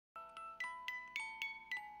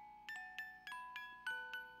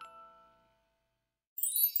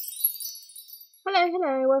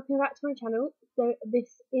Hello, welcome back to my channel. So this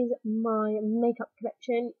is my makeup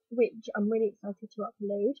collection, which I'm really excited to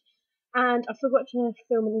upload. And I forgot to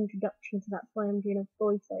film an introduction, so that's why I'm doing a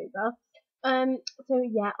voiceover. So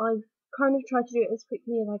yeah, I've kind of tried to do it as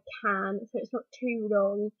quickly as I can, so it's not too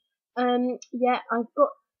long. Yeah, I've got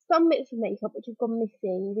some bits of makeup which have gone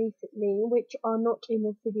missing recently, which are not in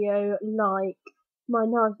this video, like my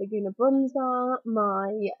NARS Laguna bronzer,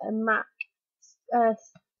 my MAC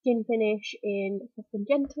skin finish in Soft and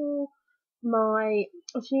Gentle. My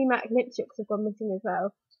ShimmeringMac lipsticks have gone missing as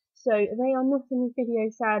well. So they are not in this video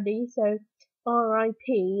sadly, so RIP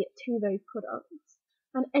to those products.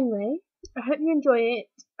 And anyway, I hope you enjoy it.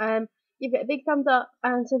 Give it a big thumbs up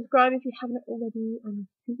and subscribe if you haven't already. And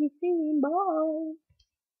see you soon.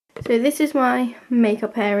 Bye! So this is my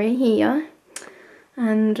makeup area here,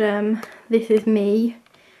 and this is me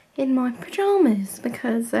in my pyjamas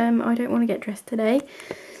because I don't want to get dressed today.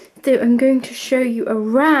 So I'm going to show you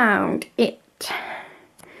around it.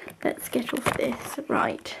 Let's get off this.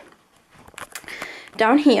 Right.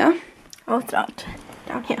 Down here, I'll start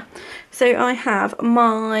down here. So I have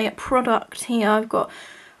my product here. I've got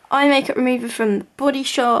eye makeup remover from the Body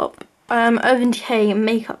Shop, Urban Decay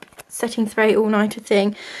makeup setting spray all-nighter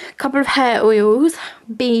thing, a couple of hair oils,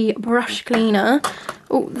 B brush cleaner.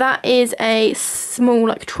 Oh, that is a small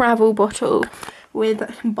like travel bottle with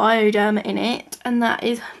Bioderma in it, and that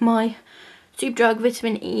is my Superdrug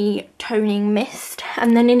Vitamin E toning mist.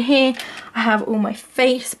 And then in here I have all my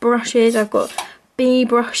face brushes. I've got B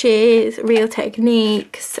brushes, Real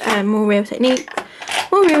Techniques, more Real Techniques,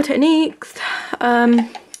 more Real Techniques,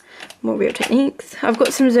 more Real Techniques. I've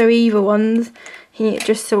got some Zoeva ones here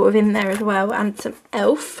just sort of in there as well, and some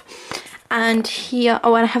ELF. And here,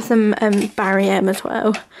 oh, and I have some Barry M as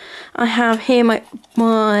well. I have here my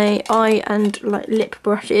eye and like lip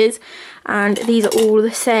brushes, and these are all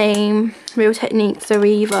the same. Real Techniques,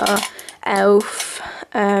 Zoeva, ELF,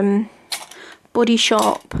 Body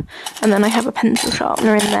Shop, and then I have a pencil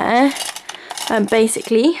sharpener in there,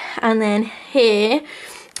 basically. And then here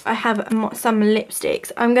I have some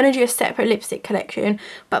lipsticks. I'm going to do a separate lipstick collection,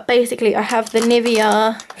 but basically I have the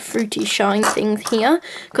Nivea Fruity Shine things here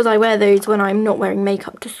because I wear those when I'm not wearing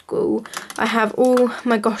makeup to school. I have all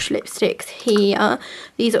my Gosh lipsticks here.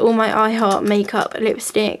 These are all my I Heart makeup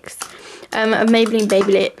lipsticks. A Maybelline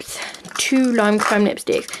Baby Lips, 2 Lime Crime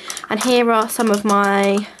lipsticks, and here are some of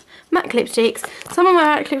my MAC lipsticks. Some of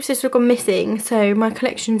my MAC lipsticks have gone missing, so my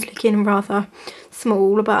collection's looking rather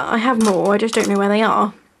small, but I have more, I just don't know where they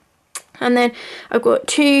are. And then I've got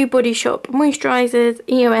 2 Body Shop moisturisers,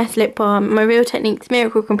 EOS lip balm, my Real Techniques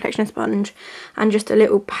Miracle Complexion Sponge, and just a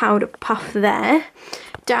little powder puff there.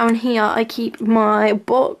 Down here I keep my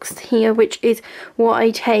box here, which is what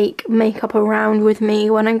I take makeup around with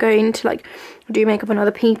me when I'm going to like do makeup on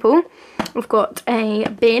other people. I've got a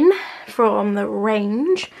bin from the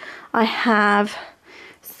range. I have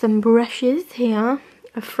some brushes here,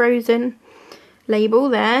 a Frozen label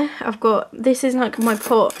there. I've got, this is like my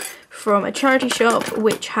pot from a charity shop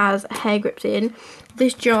which has hair grips in.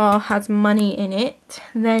 This jar has money in it.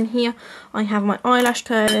 Then here I have my eyelash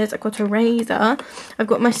curlers. I've got a razor. I've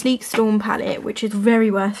got my Sleek Storm palette, which is very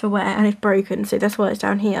worth for wear, and it's broken, so that's why it's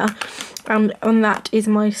down here. And on that is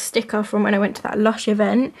my sticker from when I went to that Lush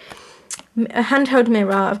event. A handheld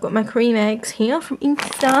mirror. I've got my cream eggs here from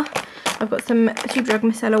Insta. I've got some Superdrug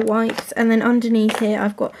Micellar wipes, and then underneath here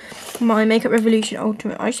I've got my Makeup Revolution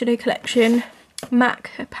Ultimate Eyeshadow Collection, MAC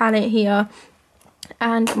palette here,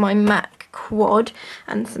 and my MAC quad,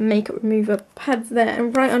 and some makeup remover pads there.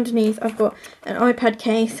 And right underneath I've got an iPad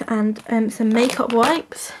case and some makeup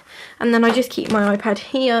wipes, and then I just keep my iPad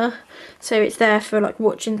here, so it's there for like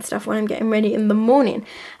watching stuff when I'm getting ready in the morning.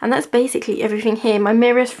 And that's basically everything here. My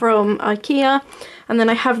mirror's from IKEA, and then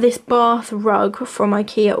I have this bath rug from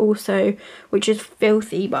IKEA also, which is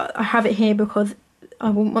filthy, but I have it here because I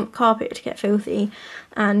wouldn't want the carpet to get filthy.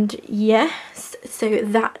 And yes, so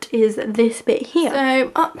that is this bit here.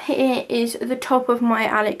 So up here is the top of my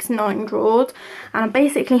Alex 9 drawers, and I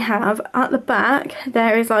basically have at the back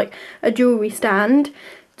there is like a jewellery stand.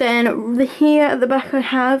 Then here at the back I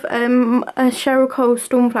have a Cheryl Cole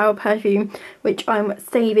Stormflower perfume, which I'm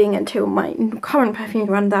saving until my current perfume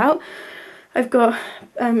runs out. I've got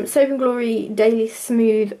Soap & Glory Daily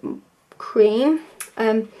Smooth Cream,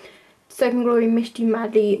 Soap & Glory Mist You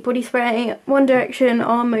Madly body spray, One Direction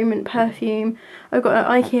Our Moment perfume. I've got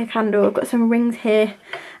an IKEA candle, I've got some rings here,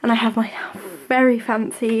 and I have my very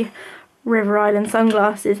fancy River Island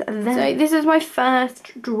sunglasses there. So this is my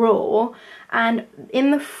first drawer, and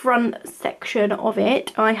in the front section of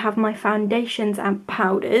it I have my foundations and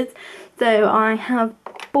powders. So I have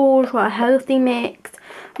Bourjois Healthy Mix,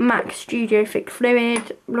 MAC Studio Thick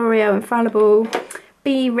Fluid, L'Oreal Infallible,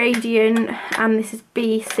 B Radiant, and this is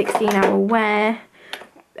B 16 Hour Wear,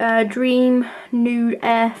 Dream Nude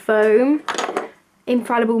Air Foam,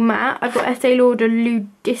 Infallible Matte. I've got Estee Lauder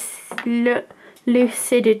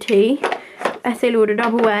Lucidity, Estee Lauder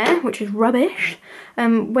Double Wear, which is rubbish,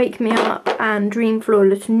 Wake Me Up, and Dream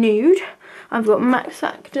Flawless Nude. I've got Max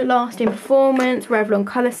Factor Lasting Performance, Revlon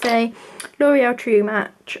Colour Stay, L'Oreal True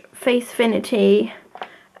Match, Facefinity,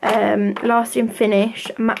 Lasting Finish,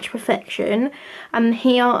 Match Perfection. And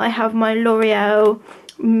here I have my L'Oreal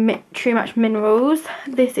True Match Minerals.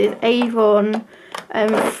 This is Avon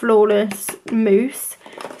Flawless Mousse,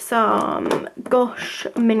 some Gosh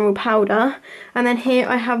Mineral Powder, and then here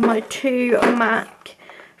I have my 2 MAC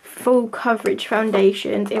Full Coverage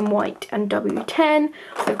Foundations in white and W10.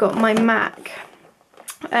 I've got my MAC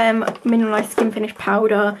Mineralized Skin Finish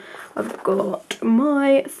Powder. I've got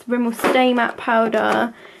my Rimmel Stay Matte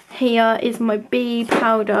Powder. Here is my B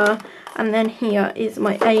powder, and then here is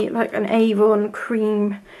my an Avon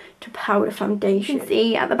Cream to Powder Foundation. You can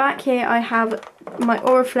see at the back here I have my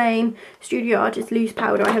Oriflame Studio Artist Loose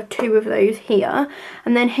Powder. I have 2 of those here,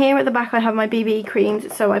 and then here at the back I have my BB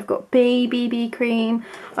creams. So I've got B BB cream,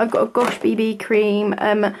 I've got a Gosh BB cream,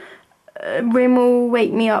 Rimmel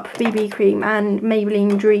Wake Me Up BB cream, and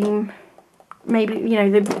Maybelline Dream, Maybelline, you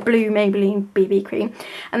know, the blue Maybelline BB cream.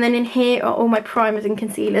 And then in here are all my primers and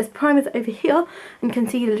concealers. Primers are over here and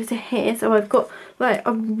concealers are here. So I've got like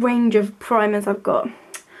a range of primers. I've got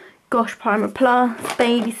Gosh Primer Plus,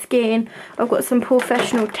 Baby Skin. I've got some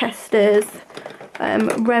Professional Testers,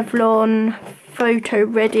 Revlon Photo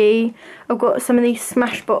Ready. I've got some of these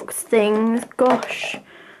Smashbox things. Gosh,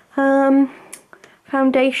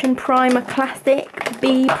 Foundation Primer Classic,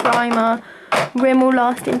 B Primer, Rimmel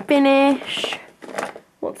Lasting Finish.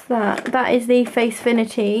 What's that? That is the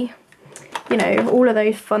Facefinity. You know, all of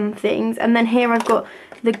those fun things. And then here I've got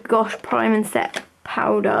the Gosh Prime and Set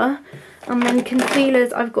Powder. And then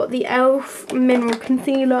concealers, I've got the e.l.f. Mineral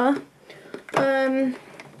Concealer,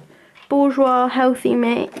 Bourjois Healthy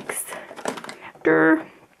Mix.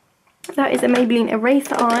 That is a Maybelline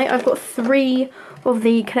Eraser Eye. I've got 3 of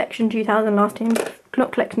the Collection 2000 Lasting,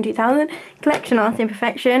 not Collection 2000, Collection Lasting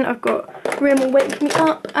Perfection. I've got Rimmel Wake Me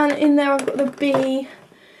Up, and in there I've got the B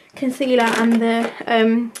Concealer and the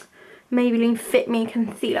Maybelline Fit Me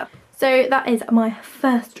Concealer. So that is my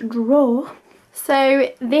first drawer.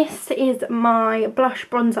 So this is my blush,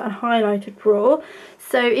 bronzer and highlighter drawer.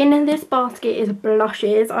 So in this basket is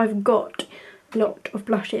blushes. I've got a lot of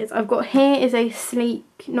blushes. I've got, here is a sleek,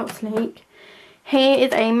 not sleek, here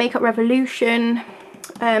is a Makeup Revolution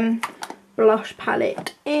blush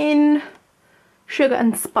palette in Sugar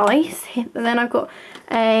and Spice. And then I've got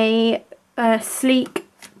a sleek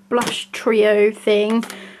blush trio thing,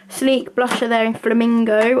 sleek blusher there in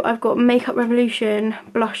Flamingo. I've got Makeup Revolution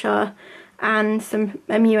blusher and some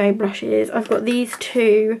MUA blushes. I've got these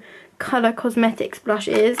 2 Colour Cosmetics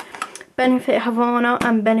blushes, Benefit Havana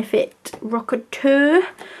and Benefit Rockateur.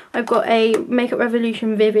 I've got a Makeup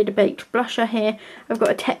Revolution Vivid Baked Blusher here. I've got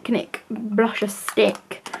a Technic blusher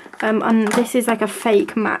stick, and this is like a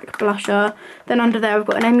fake MAC blusher. Then under there I've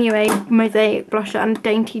got an MUA Mosaic blusher and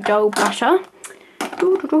Dainty Doll blusher.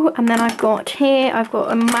 And then I've got here, I've got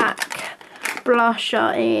a MAC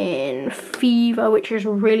blusher in Fever, which is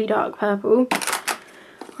really dark purple.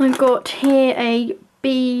 I've got here a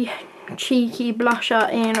B Cheeky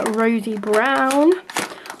blusher in Rosy Brown.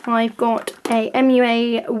 I've got a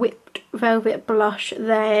MUA Whipped Velvet blush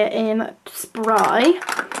there in Spry.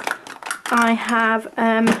 I have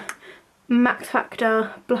Max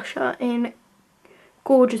Factor blusher in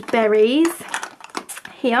Gorgeous Berries.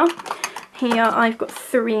 Here I've got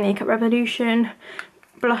 3 Makeup Revolution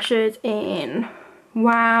blushes in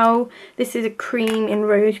Wow. This is a cream in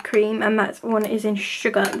Rose Cream, and that one is in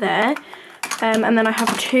Sugar there. And then I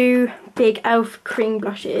have 2 big e.l.f. cream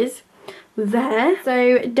blushes there.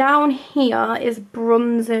 So down here is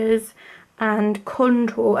bronzers and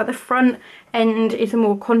contour. At the front end is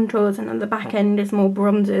more contours, and at the back end is more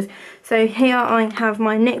bronzers. So here I have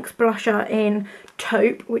my NYX blusher in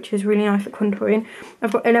Taupe, which is really nice for contouring.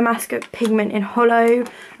 I've got Illamasqua Pigment in Hollow.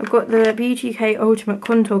 I've got the Beauty UK Ultimate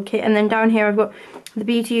Contour Kit, and then down here I've got the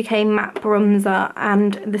Beauty UK Matte Bronzer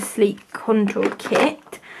and the Sleek Contour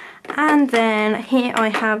Kit. And then here I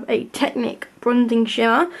have a Technic Bronzing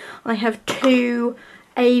Shimmer. I have 2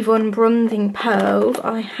 Avon Bronzing Pearls.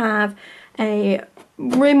 I have a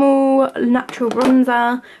Rimmel Natural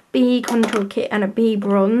Bronzer, B Contour Kit and a B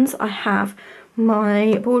Bronze. I have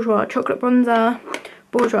my Bourjois Chocolate Bronzer,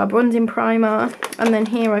 Bourjois Bronzing Primer, and then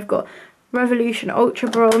here I've got Revolution Ultra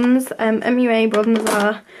Bronze, MUA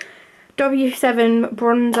Bronzer, W7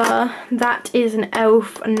 bronzer. That is an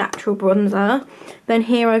e.l.f. natural bronzer. Then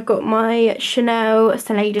here I've got my Chanel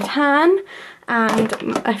Soleil de Tan and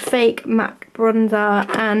a fake MAC bronzer,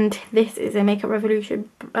 and this is a Makeup Revolution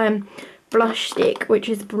blush stick, which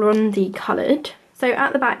is bronzy coloured. So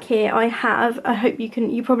at the back here I have, I hope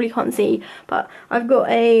you probably can't see, but I've got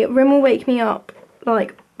a Rimmel Wake Me Up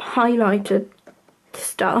like highlighter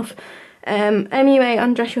stuff, MUA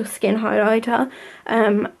Undress Your Skin highlighter,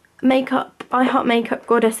 I Heart Makeup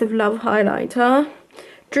Goddess of Love highlighter,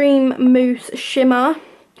 Dream Mousse shimmer.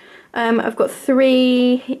 I've got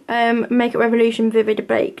 3 Makeup Revolution Vivid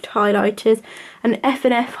Baked highlighters, an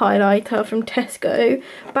F&F highlighter from Tesco.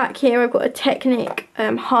 Back here I've got a Technic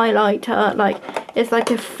highlighter, like it's like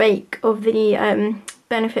a fake of the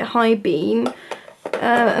Benefit High Beam.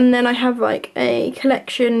 And then I have like a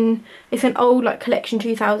collection, it's an old like collection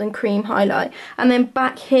 2000 cream highlight. And then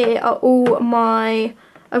back here are all my,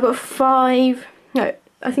 I've got 4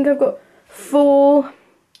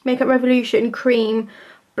 Makeup Revolution cream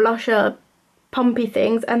blusher pumpy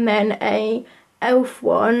things, and then a e.l.f.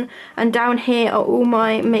 one. And down here are all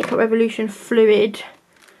my Makeup Revolution fluid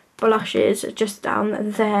blushes just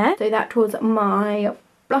down there. So that was my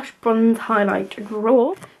blush bronze highlight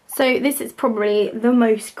drawer. So this is probably the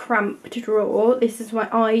most cramped drawer. This is my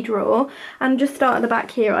eye drawer. And just start at the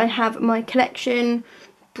back here, I have my collection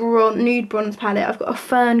nude bronze palette. I've got a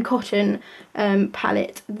fern cotton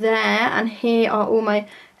palette there, and here are all my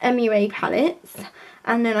MUA palettes.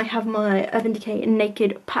 And then I have my Urban Decay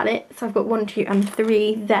Naked palette. So I've got 1, 2 and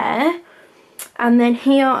 3 there. And then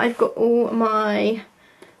here I've got all my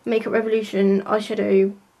Makeup Revolution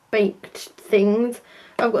eyeshadow baked things.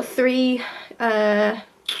 I've got 3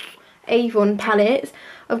 Avon palettes.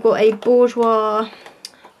 I've got a Bourjois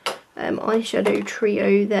eyeshadow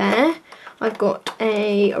trio there. I've got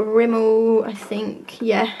a Rimmel, I think,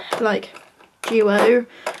 yeah, like duo.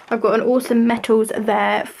 I've got an Awesome Metals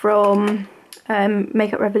there from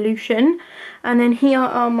Makeup Revolution. And then here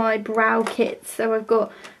are my brow kits. So I've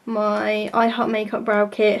got my I Heart Makeup brow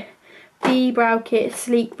kit, B brow kit,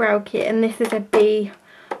 Sleek brow kit, and this is a B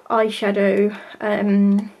eyeshadow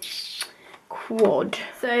quad.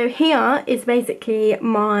 So here is basically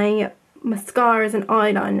my mascaras and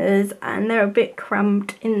eyeliners, and they're a bit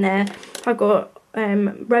cramped in there. I've got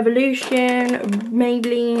Revolution,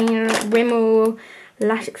 Maybelline, Rimmel,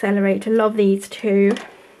 Lash Accelerator, love these 2,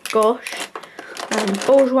 gosh,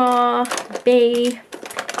 Bourjois, B,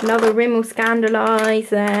 another Rimmel Scandalise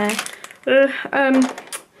there,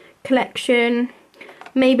 collection,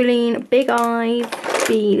 Maybelline Big Eyes,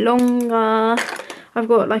 Be Longer. I've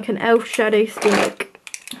got like an e.l.f. shadow stick,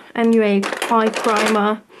 MUA eye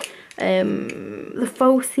primer, the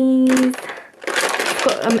falsies. I've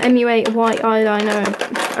got MUA white eyeliner,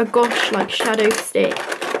 a gosh like shadow stick.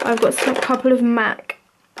 I've got a couple of MAC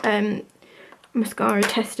mascara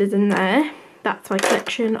testers in there. That's my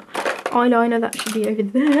collection eyeliner, that should be over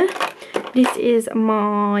there. This is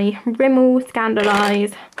my Rimmel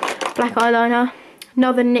Scandalise black eyeliner,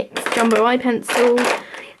 another NYX jumbo eye pencil.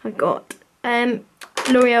 I've got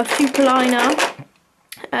L'Oreal Superliner,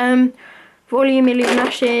 Volume Million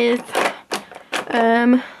Lashes,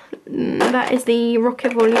 that is the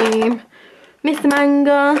Rocket Volume Miss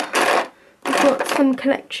Manga. I've got some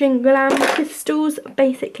collection glam crystals.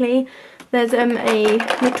 Basically there's a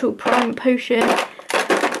little primer potion.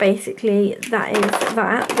 Basically that is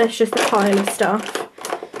that. There's just a pile of stuff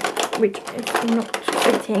which is not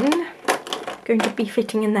going to be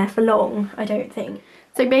fitting in there for long, I don't think.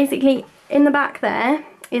 So basically in the back there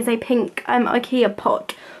is a pink IKEA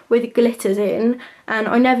pot with glitters in, and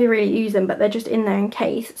I never really use them, but they're just in there in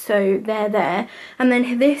case, so they're there. And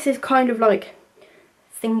then this is kind of like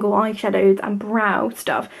single eyeshadows and brow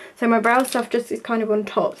stuff. So my brow stuff just is kind of on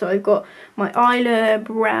top. So I've got my Eyeliner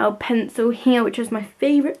brow pencil here, which is my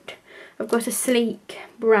favourite. I've got a Sleek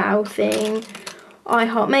brow thing, I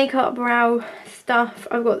Heart Makeup brow stuff.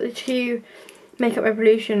 I've got the 2 Makeup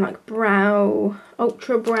Revolution like brow,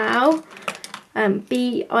 ultra brow,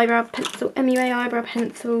 B eyebrow pencil, MUA eyebrow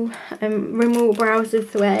pencil, Rimmel Brows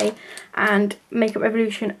This Way, and Makeup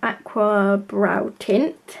Revolution aqua brow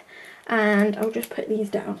tint. And I'll just put these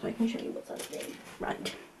down so I can show you what's underneath.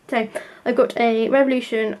 Right, so I've got a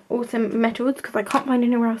Revolution Awesome Metals because I can't find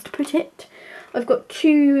anywhere else to put it. I've got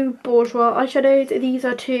 2 Bourjois eyeshadows. These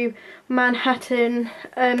are 2 Manhattan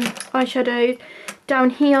eyeshadows. Down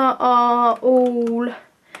here are all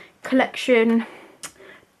collection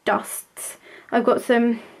dusts. I've got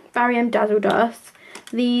some Barry M Dazzle Dust.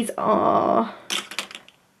 These are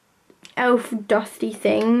e.l.f. dusty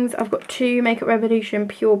things. I've got 2 Makeup Revolution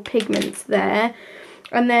Pure Pigments there.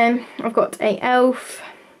 And then I've got a e.l.f.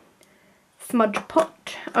 smudge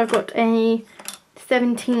pot. I've got a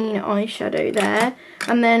 17 eyeshadow there.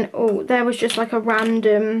 And then, oh, there was just like a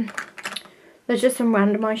random, there's just some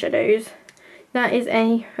random eyeshadows. That is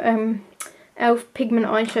a e.l.f. pigment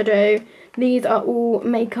eyeshadow. These are all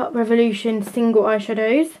Makeup Revolution single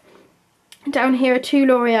eyeshadows. Down here are 2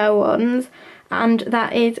 L'Oreal ones, and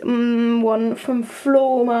that is one from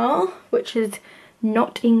Florma, which is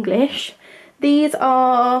not English. These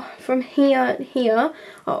are from here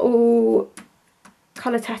are all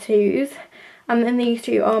colour tattoos, and then these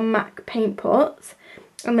 2 are MAC paint pots,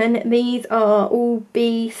 and then these are all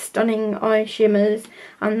Be Stunning Eye Shimmers,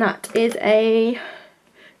 and that is a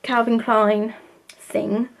Calvin Klein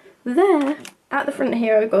thing there. At the front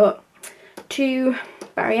here I've got 2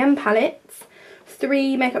 Barry M palettes,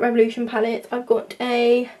 3 Makeup Revolution palettes. I've got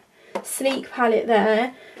a Sleek palette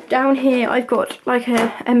there. Down here I've got like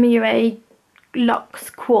a MUA Luxe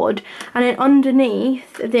Quad, and then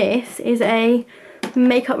underneath this is a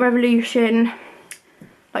Makeup Revolution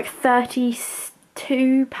like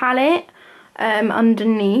 32 palette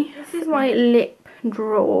underneath. This is my lip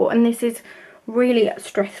drawer, and this is really a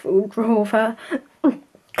stressful drawer for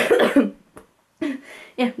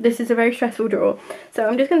yeah, this is a very stressful drawer. So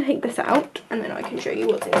I'm just going to take this out and then I can show you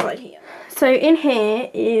what's inside here. So in here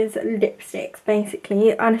is lipsticks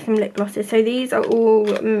basically, and some lip glosses. So these are all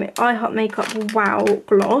I Heart Makeup Wow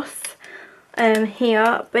Gloss.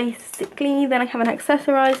 Here basically, then I have an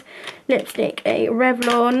accessorised lipstick, a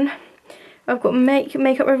Revlon. I've got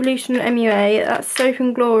Makeup Revolution MUA, that's Soap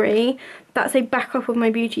and Glory. That's a backup of my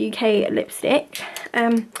Beauty UK lipstick.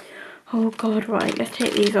 Oh god, right, let's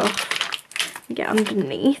take these off and get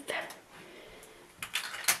underneath.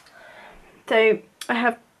 So I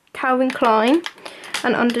have Calvin Klein,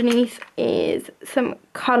 and underneath is some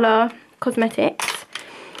Colour Cosmetics.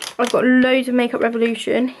 I've got loads of Makeup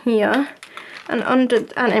Revolution here, and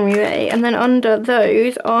MUA, and then under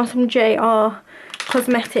those are some JR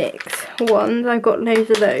Cosmetics ones. I've got loads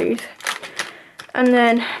of those. And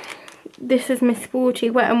then this is Miss Sporty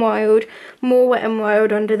Wet n Wild, more Wet n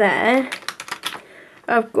Wild under there.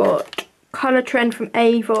 I've got Colour Trend from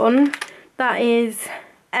Avon, that is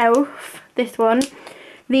e.l.f. this one.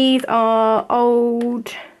 These are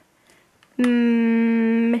old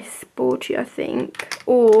Miss Sporty, I think,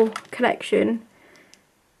 or Collection,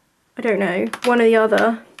 I don't know, one or the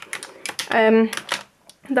other.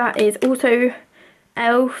 That is also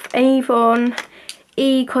e.l.f., Avon,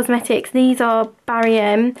 E Cosmetics. These are Barry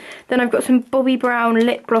M. Then I've got some Bobbi Brown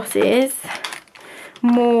lip glosses,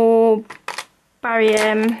 more Barry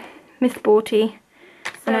M, Miss Sporty,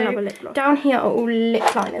 and another lip gloss. Down here are all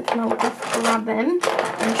lip liners, and I'll just grab them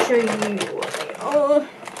and show you what they are.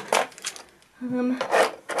 Come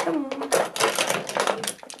on.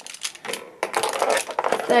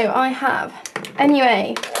 So I have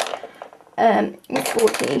MUA, Miss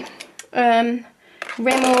Sporty,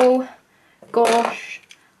 Rimmel, Gosh,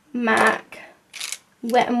 MAC,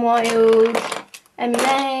 Wet n Wild,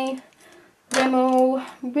 MUA, Rimmel,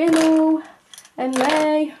 MUA,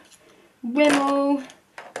 Rimmel,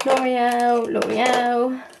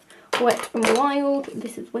 L'Oreal, Wet n Wild,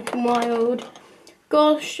 this is Wet n Wild,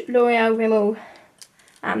 Gosh, L'Oreal, Rimmel,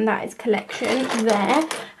 and that is Collection there.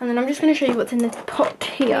 And then I'm just going to show you what's in this pot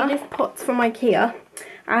here. This pot's from IKEA,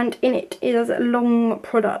 and in it is long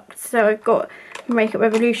products. So I've got Makeup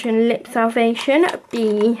Revolution Lip Salvation,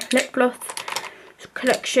 Be Lip Gloss,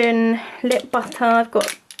 Collection Lip Butter. I've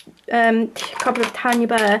got a couple of Tanya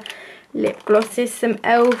Burr lip glosses, some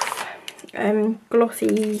e.l.f.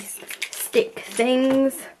 glossy stick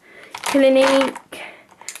things, Clinique,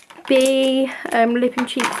 Be lip and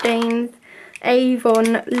cheek stains,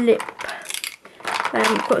 Avon lip.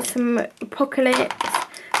 I've got some Apocalypse.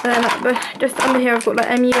 Just under here I've got like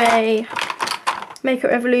MUA,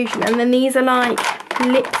 Makeup Revolution, and then these are like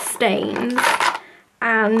lip stains,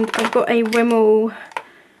 and I've got a Rimmel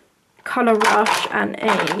Colour Rush and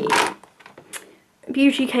a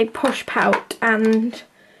Beauty UK Posh Pout and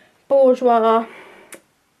a Bourjois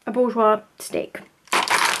stick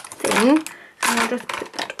thing, and I'll just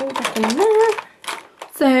put that all back in there.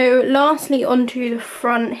 So lastly, onto the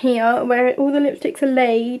front here where all the lipsticks are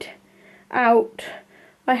laid out,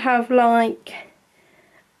 I have like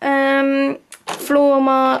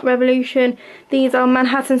Florma Revolution. These are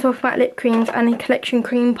Manhattan Soft Matte Lip Creams and a Collection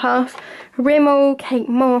Cream Puff. Rimmel, Kate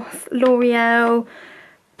Moss, L'Oreal,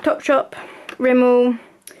 Topshop, Rimmel.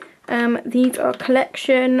 These are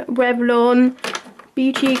Collection, Revlon,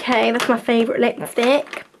 Beauty UK, that's my favourite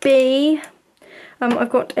lipstick. Be.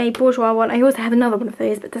 I've got a Bourjois one. I also have another one of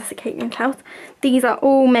those, but that's a Kate Moss. These are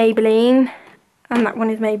all Maybelline, and that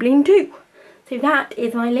one is Maybelline too. So that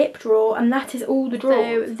is my lip drawer, and that is all the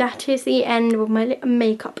drawers. So that is the end of my lip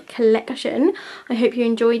makeup collection. I hope you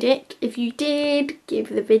enjoyed it. If you did, give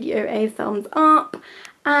the video a thumbs up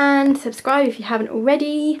and subscribe if you haven't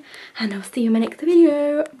already, and I'll see you in my next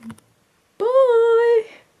video. Bye!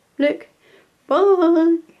 Look,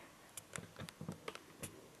 bye!